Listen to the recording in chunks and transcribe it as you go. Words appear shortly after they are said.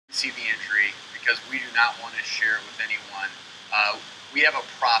see the injury because we do not want to share it with anyone. We have a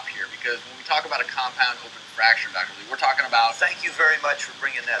prop here because when we talk about a compound open fracture, Dr. Lee, we're talking about. Thank you very much for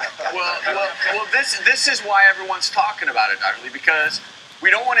bringing that up. well, this is why everyone's talking about it, Dr. Lee, because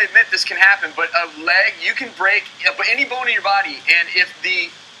we don't want to admit this can happen, but a leg, you can break any bone in your body, and if the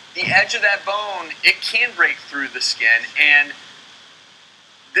edge of that bone, it can break through the skin, and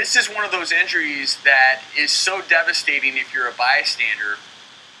this is one of those injuries that is so devastating if you're a bystander.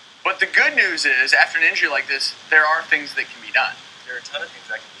 But the good news is, after an injury like this, there are things that can be done. There are a ton of things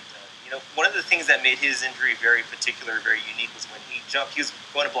that can be done. You know, one of the things that made his injury very particular, very unique, was when he jumped. He was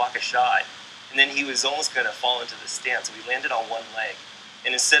going to block a shot, and then he was almost going to fall into the stance. So he landed on one leg,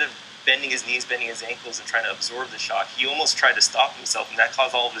 and instead of bending his knees, bending his ankles, and trying to absorb the shock, he almost tried to stop himself, and that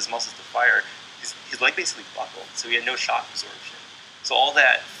caused all of his muscles to fire. His leg basically buckled, so he had no shock absorption. So all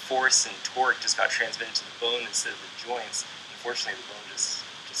that force and torque just got transmitted to the bone instead of the joints. Unfortunately, the bone just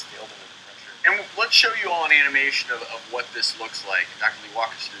failed under the pressure. And let's show you all an animation of what this looks like. Dr. Lee,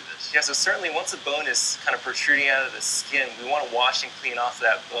 walk us through this. Yeah, so certainly once the bone is kind of protruding out of the skin, we want to wash and clean off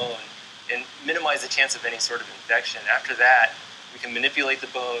that bone and minimize the chance of any sort of infection. After that, we can manipulate the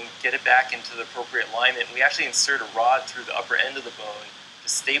bone, get it back into the appropriate alignment, and we actually insert a rod through the upper end of the bone to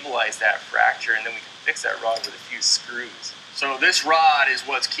stabilize that fracture, and then we can fix that rod with a few screws. So this rod is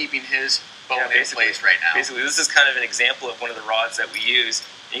what's keeping his bone in place right now. Basically, this is kind of an example of one of the rods that we use.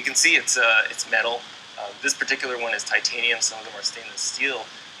 And you can see it's metal. This particular one is titanium. Some of them are stainless steel.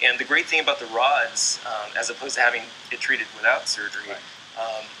 And the great thing about the rods, as opposed to having it treated without surgery,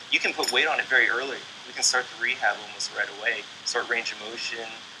 you can put weight on it very early. We can start the rehab almost right away. Start range of motion.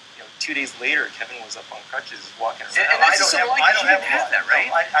 You know, 2 days later, Kevin was up on crutches, walking around. And that's so like you didn't have that, right?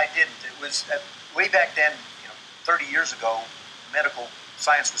 No, I didn't. It was way back then. 30 years ago, medical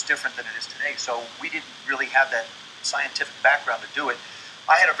science was different than it is today, so we didn't really have that scientific background to do it.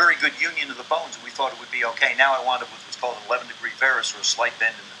 I had a very good union of the bones, and we thought it would be okay. Now I wound up with what's called an 11-degree varus, or a slight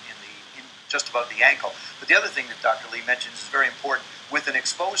bend in just above the ankle. But the other thing that Dr. Lee mentions is very important. With an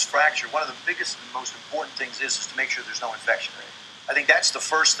exposed fracture, one of the biggest and most important things is to make sure there's no infection. I think that's the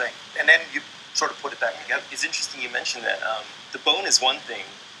first thing, and then you sort of put it back together. It's interesting you mentioned that. The bone is one thing.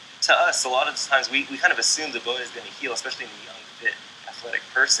 To us, a lot of the times we kind of assume the bone is going to heal, especially in a young, fit, athletic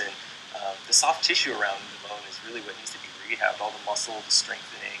person. The soft tissue around the bone is really what needs to be rehabbed, all the muscle, the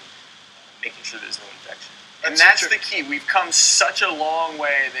strengthening, making sure there's no infection. And that's the key. We've come such a long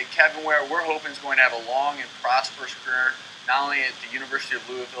way that Kevin Ware, we're hoping, is going to have a long and prosperous career, not only at the University of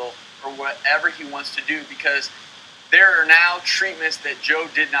Louisville or whatever he wants to do, because there are now treatments that Joe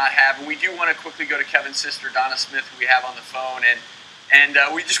did not have. And we do want to quickly go to Kevin's sister, Donna Smith, who we have on the phone. And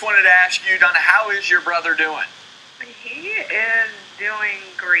we just wanted to ask you, Donna, how is your brother doing? He is doing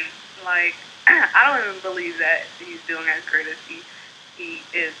great. Like, I don't even believe that he's doing as great as he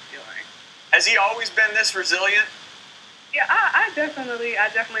is doing. Has he always been this resilient? Yeah, I definitely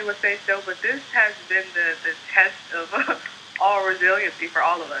would say so. But this has been the test of all resiliency for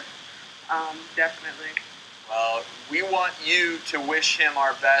all of us. Definitely. Well, we want you to wish him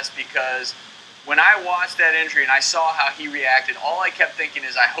our best, because when I watched that injury and I saw how he reacted, all I kept thinking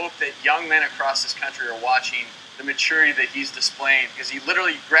is I hope that young men across this country are watching the maturity that he's displaying, because he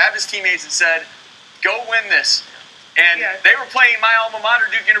literally grabbed his teammates and said, go win this. And they were playing my alma mater,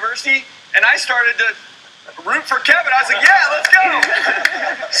 Duke University, and I started to root for Kevin. I was like, yeah, let's go.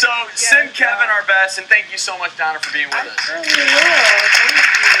 So send Kevin our best, and thank you so much, Donna, for being with us. I really will. Thank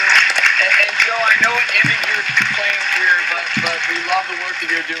you. And Joe, I know it ended your playing career, but we love the work that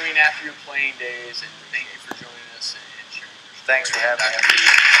you're doing after your playing days, and thank you for joining us and sharing your story. Thanks for having me.